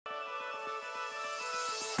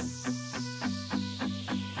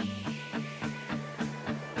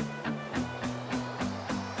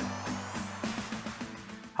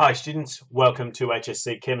Hi students, welcome to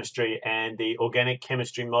HSC Chemistry and the Organic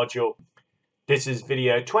Chemistry module. This is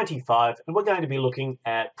video 25 and we're going to be looking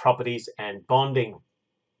at properties and bonding.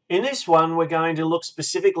 In this one we're going to look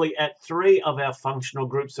specifically at three of our functional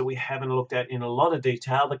groups that we haven't looked at in a lot of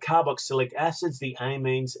detail: the carboxylic acids, the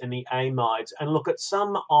amines and the amides, and look at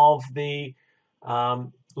some of the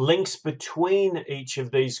links between each of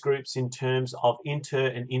these groups in terms of inter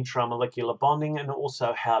and intramolecular bonding, and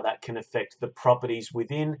also how that can affect the properties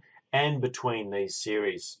within and between these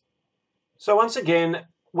series. So once again,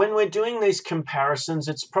 when we're doing these comparisons,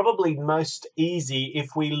 it's probably most easy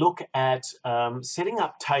if we look at setting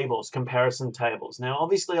up tables, comparison tables. Now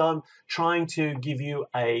obviously I'm trying to give you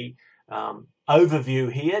a overview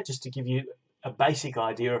here, just to give you a basic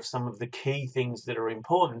idea of some of the key things that are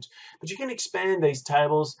important, but you can expand these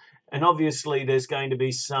tables, and obviously there's going to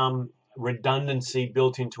be some redundancy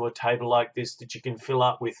built into a table like this that you can fill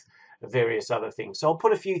up with various other things. So I'll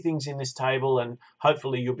put a few things in this table and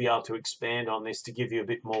hopefully you'll be able to expand on this to give you a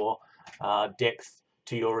bit more depth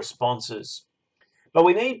to your responses. But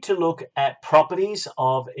we need to look at properties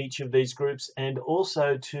of each of these groups and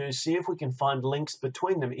also to see if we can find links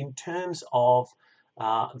between them in terms of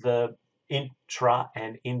the intra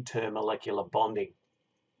and intermolecular bonding.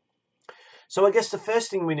 So I guess the first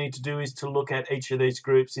thing we need to do is to look at each of these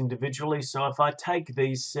groups individually. So if I take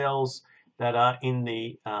these cells that are in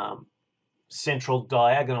the central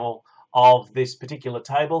diagonal of this particular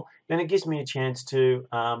table, then it gives me a chance to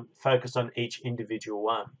focus on each individual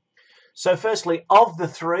one. So firstly, of the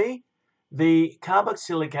three, the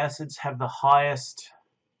carboxylic acids have the highest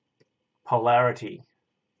polarity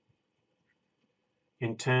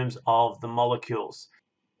in terms of the molecules.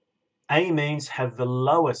 Amines have the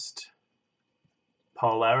lowest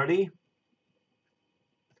polarity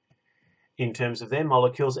in terms of their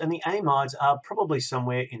molecules, and the amides are probably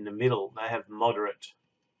somewhere in the middle. They have moderate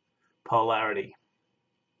polarity.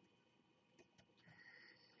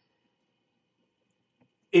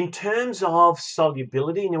 In terms of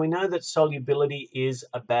solubility, now we know that solubility is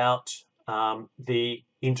about the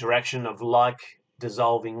interaction of like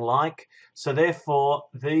dissolving like, so therefore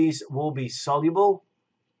these will be soluble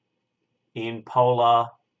in polar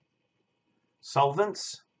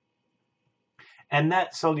solvents, and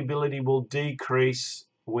that solubility will decrease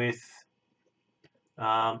with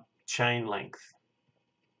chain length.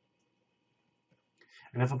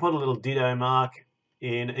 And if I put a little ditto mark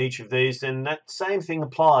in each of these, then that same thing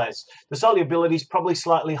applies. The solubility is probably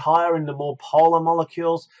slightly higher in the more polar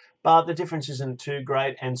molecules, but the difference isn't too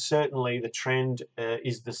great, and certainly the trend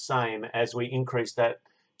is the same. As we increase that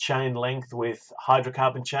chain length with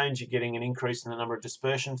hydrocarbon chains, you're getting an increase in the number of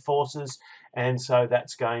dispersion forces, and so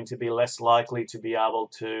that's going to be less likely to be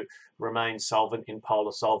able to remain solvent in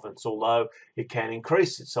polar solvents, although it can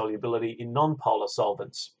increase its solubility in non-polar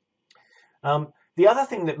solvents. The other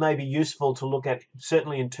thing that may be useful to look at,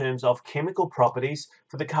 certainly in terms of chemical properties,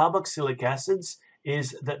 for the carboxylic acids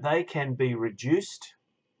is that they can be reduced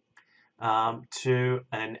to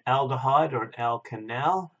an aldehyde or an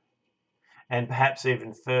alkanal, and perhaps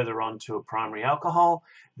even further on to a primary alcohol.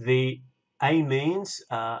 The amines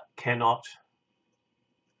cannot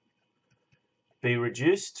be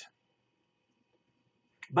reduced,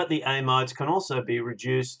 but the amides can also be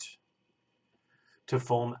reduced to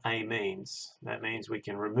form amines. That means we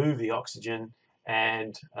can remove the oxygen,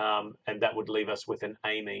 and that would leave us with an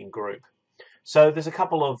amine group. So there's a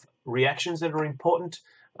couple of reactions that are important,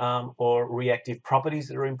 or reactive properties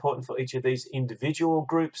that are important for each of these individual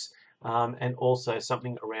groups, and also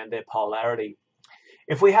something around their polarity.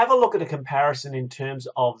 If we have a look at a comparison in terms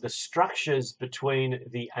of the structures between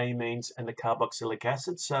the amines and the carboxylic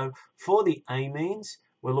acids, so for the amines,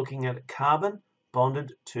 we're looking at a carbon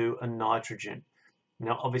bonded to a nitrogen.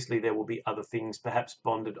 Now obviously there will be other things perhaps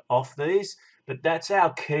bonded off these, but that's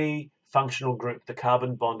our key functional group, the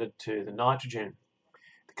carbon bonded to the nitrogen.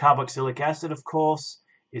 The carboxylic acid, of course,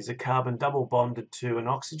 is a carbon double bonded to an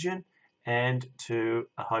oxygen and to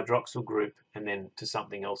a hydroxyl group, and then to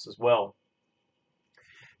something else as well.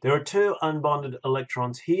 There are two unbonded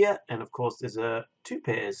electrons here, and of course there's two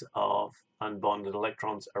pairs of unbonded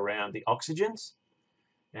electrons around the oxygens.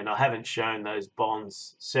 And I haven't shown those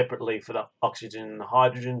bonds separately for the oxygen and the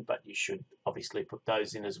hydrogen, but you should obviously put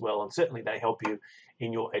those in as well, and certainly they help you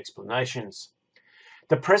in your explanations.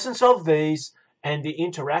 The presence of these and the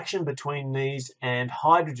interaction between these and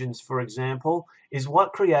hydrogens, for example, is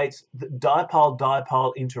what creates the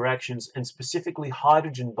dipole-dipole interactions, and specifically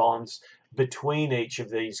hydrogen bonds between each of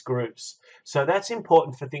these groups. So that's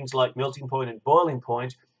important for things like melting point and boiling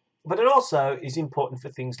point, but it also is important for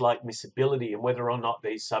things like miscibility and whether or not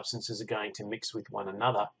these substances are going to mix with one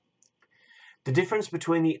another. The difference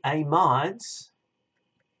between the amides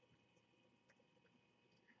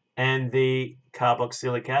and the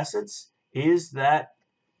carboxylic acids is that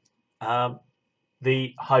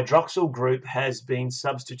the hydroxyl group has been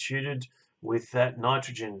substituted with that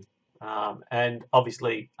nitrogen, and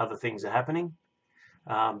obviously other things are happening,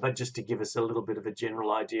 but just to give us a little bit of a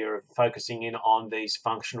general idea of focusing in on these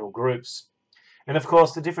functional groups. And of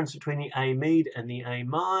course the difference between the amide and the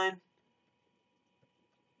amine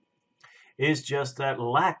is just that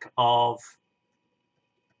lack of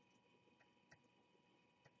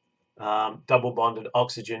double bonded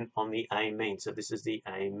oxygen on the amine. So this is the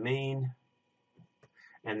amine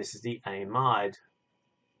and this is the amide.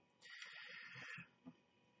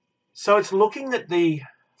 So it's looking at the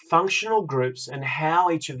functional groups and how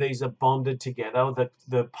each of these are bonded together,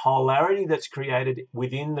 the polarity that's created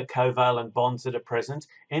within the covalent bonds that are present,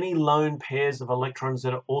 any lone pairs of electrons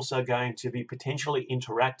that are also going to be potentially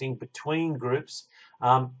interacting between groups.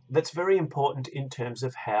 That's very important in terms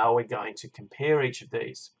of how we're going to compare each of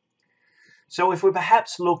these. So if we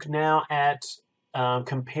perhaps look now at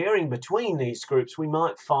comparing between these groups, we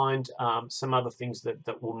might find some other things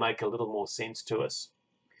that will make a little more sense to us.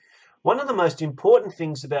 One of the most important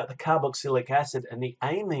things about the carboxylic acid and the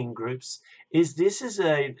amine groups is this is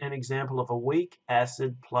an example of a weak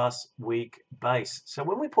acid plus weak base. So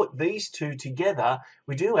when we put these two together,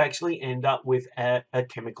 we do actually end up with a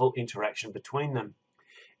chemical interaction between them.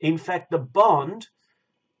 In fact, the bond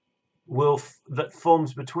that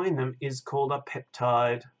forms between them is called a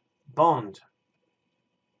peptide bond.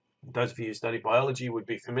 Those of you who study biology would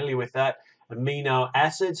be familiar with that. Amino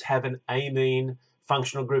acids have an amine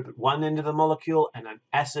functional group at one end of the molecule and an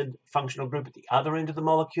acid functional group at the other end of the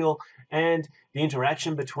molecule, and the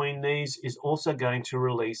interaction between these is also going to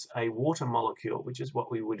release a water molecule, which is what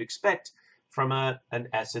we would expect from an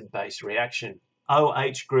acid-base reaction.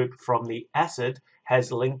 OH group from the acid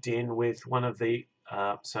has linked in with one of the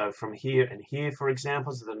so from here and here, for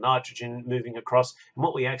example, so the nitrogen moving across, and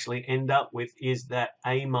what we actually end up with is that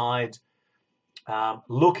amide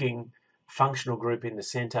looking functional group in the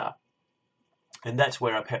center. And that's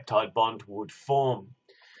where a peptide bond would form.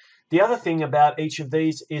 The other thing about each of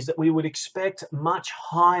these is that we would expect much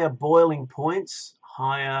higher boiling points,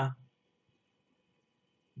 higher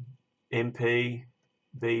MP,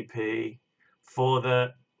 BP for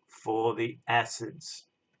the acids.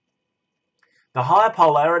 The higher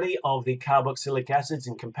polarity of the carboxylic acids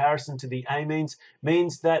in comparison to the amines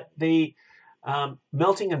means that the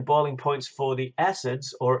melting and boiling points for the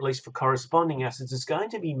acids, or at least for corresponding acids, is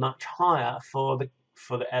going to be much higher for the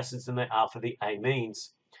acids than they are for the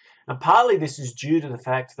amines. And partly this is due to the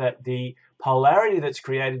fact that the polarity that's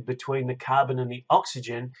created between the carbon and the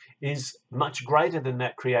oxygen is much greater than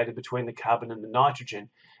that created between the carbon and the nitrogen,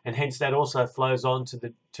 and hence that also flows on to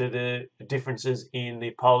the differences in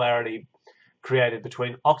the polarity created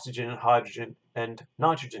between oxygen and hydrogen and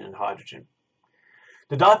nitrogen and hydrogen.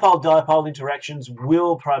 The dipole-dipole interactions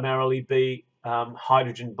will primarily be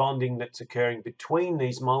hydrogen bonding that's occurring between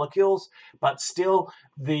these molecules, but still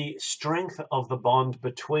the strength of the bond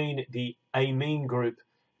between the amine group,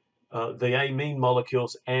 the amine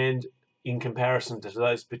molecules, and in comparison to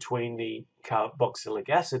those between the carboxylic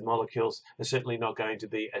acid molecules are certainly not going to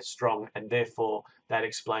be as strong, and therefore that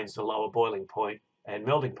explains the lower boiling point and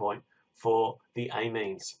melting point for the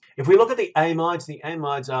amines. If we look at the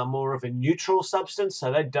amides are more of a neutral substance,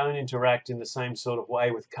 so they don't interact in the same sort of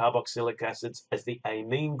way with carboxylic acids as the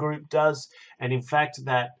amine group does. And in fact,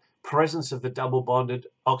 that presence of the double bonded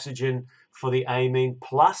oxygen for the amine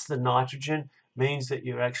plus the nitrogen means that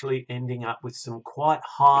you're actually ending up with some quite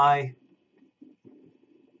high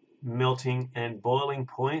melting and boiling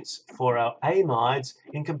points for our amides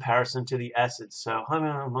in comparison to the acids. So how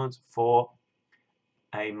many amounts for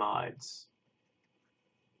amides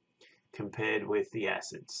compared with the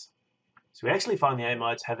acids? So we actually find the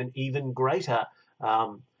amides have an even greater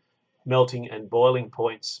melting and boiling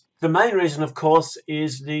points. The main reason, of course,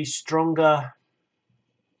 is the stronger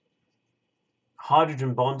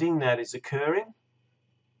hydrogen bonding that is occurring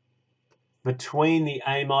between the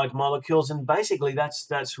amide molecules, and basically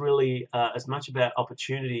that's really as much about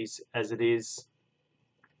opportunities as it is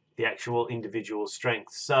the actual individual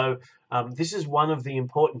strength. So this is one of the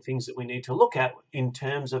important things that we need to look at in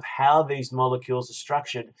terms of how these molecules are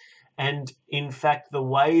structured. And in fact, the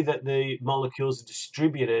way that the molecules are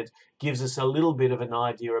distributed gives us a little bit of an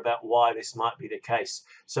idea about why this might be the case.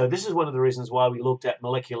 So this is one of the reasons why we looked at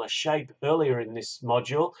molecular shape earlier in this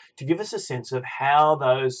module, to give us a sense of how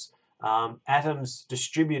those atoms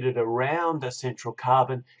distributed around a central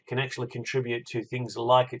carbon can actually contribute to things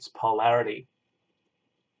like its polarity.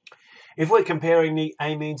 If we're comparing the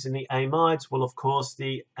amines and the amides, well, of course,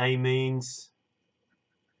 the amines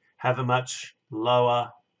have a much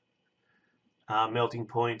lower melting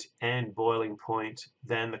point and boiling point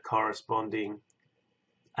than the corresponding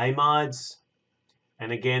amides.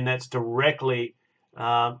 And again, that's directly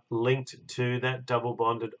linked to that double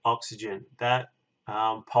bonded oxygen. That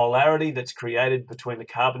polarity that's created between the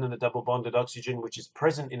carbon and the double bonded oxygen, which is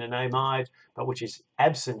present in an amide, but which is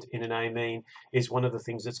absent in an amine, is one of the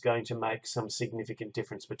things that's going to make some significant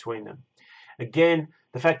difference between them. Again,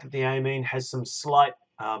 the fact that the amine has some slight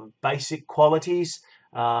basic qualities,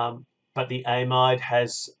 but the amide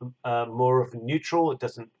has more of a neutral, it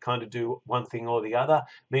doesn't kind of do one thing or the other,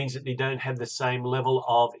 means that they don't have the same level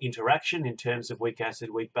of interaction in terms of weak acid,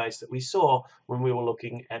 weak base that we saw when we were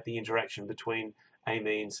looking at the interaction between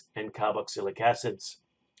amines and carboxylic acids.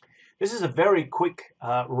 This is a very quick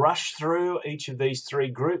rush through each of these three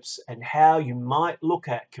groups and how you might look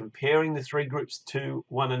at comparing the three groups to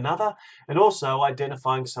one another, and also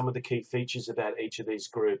identifying some of the key features about each of these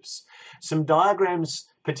groups. Some diagrams,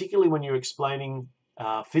 particularly when you're explaining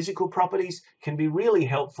physical properties, can be really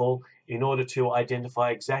helpful in order to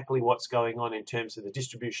identify exactly what's going on in terms of the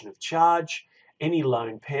distribution of charge, any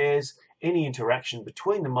lone pairs, any interaction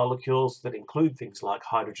between the molecules that include things like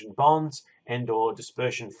hydrogen bonds and or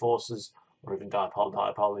dispersion forces or even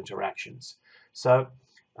dipole-dipole interactions. So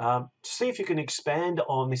see if you can expand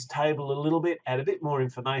on this table a little bit, add a bit more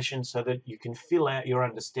information so that you can fill out your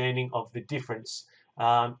understanding of the difference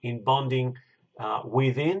in bonding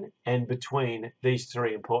within and between these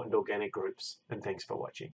three important organic groups. And thanks for watching.